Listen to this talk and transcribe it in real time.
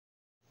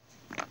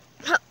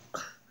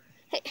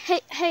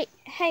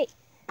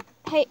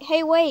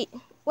Hey, wait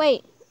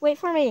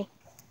for me.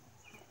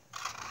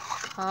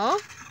 Huh?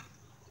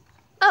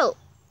 Oh,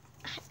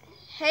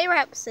 hey,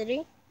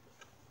 Rhapsody.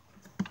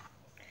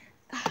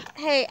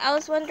 Hey, I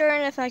was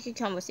wondering if I could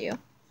come with you.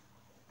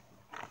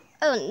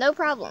 Oh, no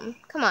problem.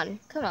 Come on,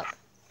 come up.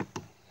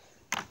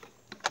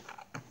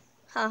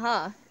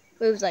 Haha,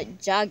 moves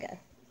like Jaga.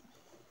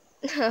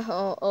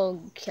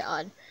 oh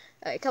God.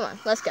 Alright, come on,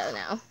 let's go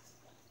now.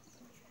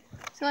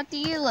 So what do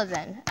you live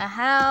in? A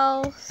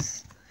house?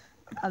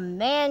 A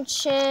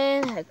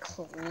mansion? A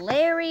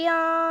clarion?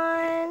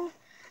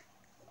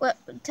 What?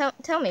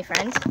 Tell me,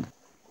 friends.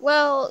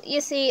 Well, you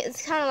see,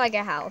 it's kind of like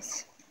a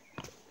house.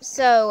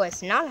 So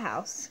it's not a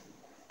house.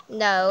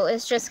 No,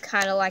 it's just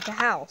kind of like a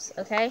house,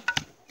 okay?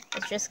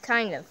 It's just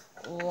kind of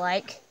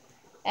like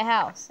a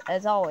house,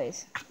 as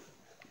always.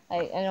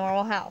 Like a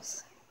normal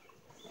house.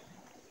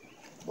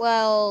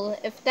 Well,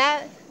 if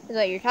that is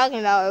what you're talking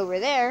about over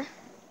there,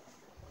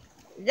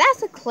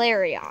 that's a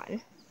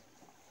clarion.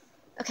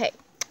 Okay,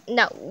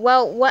 no,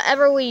 well,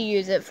 whatever we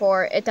use it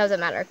for, it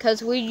doesn't matter,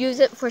 because we use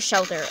it for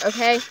shelter,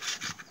 okay?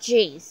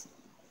 Jeez.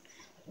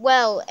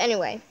 Well,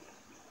 anyway,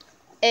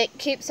 it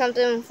keeps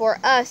something for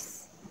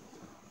us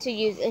to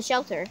use in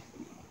shelter.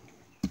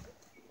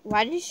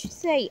 Why did you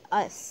say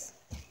us?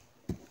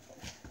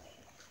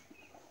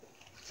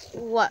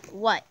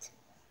 What?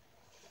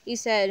 You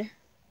said,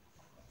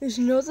 it's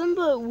nothing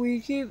but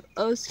we keep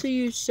us to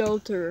use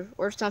shelter,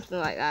 or something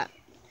like that.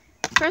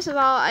 First of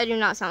all, I do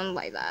not sound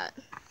like that.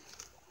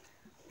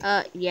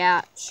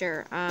 Yeah,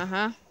 sure,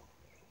 uh-huh.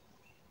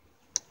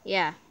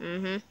 Yeah,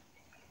 mm-hmm.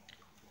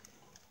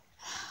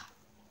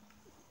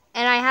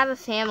 And I have a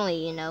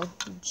family, you know.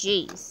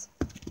 Jeez.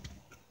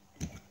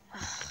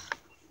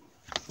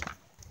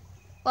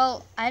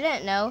 Well, I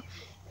didn't know.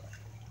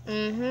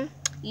 Mm-hmm.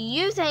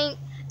 You think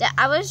that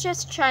I was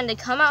just trying to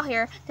come out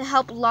here to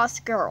help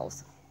lost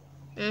girls.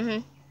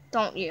 Mm-hmm.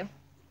 Don't you?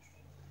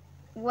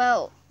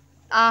 Well,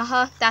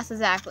 uh-huh, that's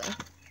exactly.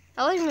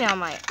 Now leave me on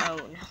my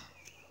own.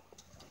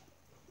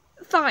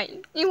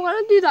 Fine. You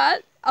want to do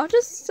that? I'll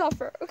just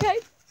suffer, okay?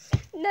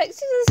 Next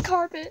to this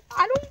carpet.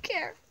 I don't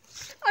care.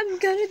 I'm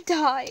gonna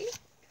die.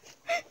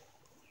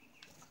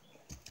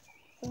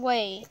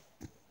 Wait.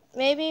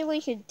 Maybe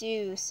we could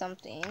do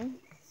something.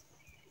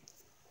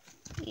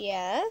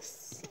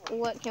 Yes?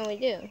 What can we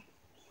do?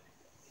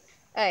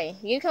 Hey,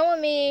 you come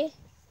with me,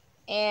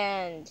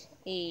 and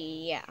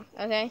yeah,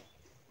 okay?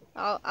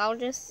 I'll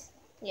just,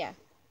 yeah.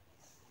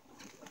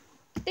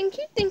 Thank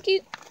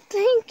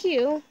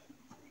you.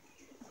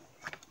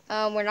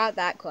 We're not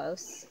that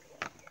close.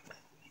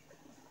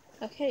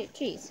 Okay,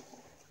 jeez.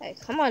 Hey,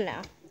 come on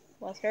now.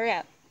 Let's hurry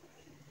up.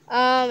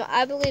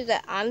 I believe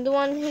that I'm the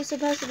one who's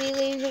supposed to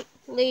be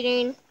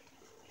leading.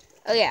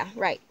 Oh yeah,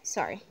 right,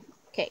 sorry.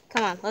 Okay,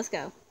 come on, let's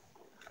go.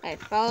 Hey,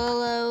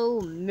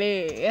 follow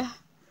me.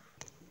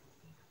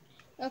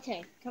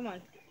 Okay, come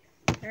on.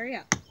 Hurry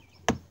up.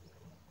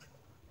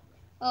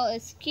 Oh,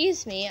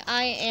 excuse me,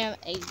 I am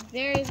a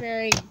very,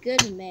 very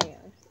good mayor.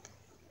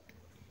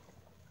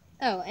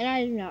 Oh, and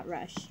I do not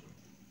rush.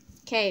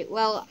 Okay,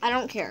 well, I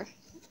don't care.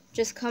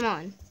 Just come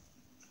on.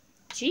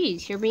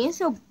 Jeez, you're being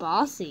so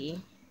bossy.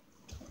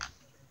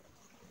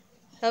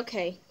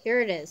 Okay,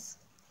 here it is.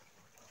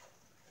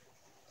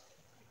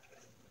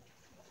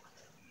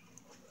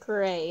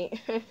 Great.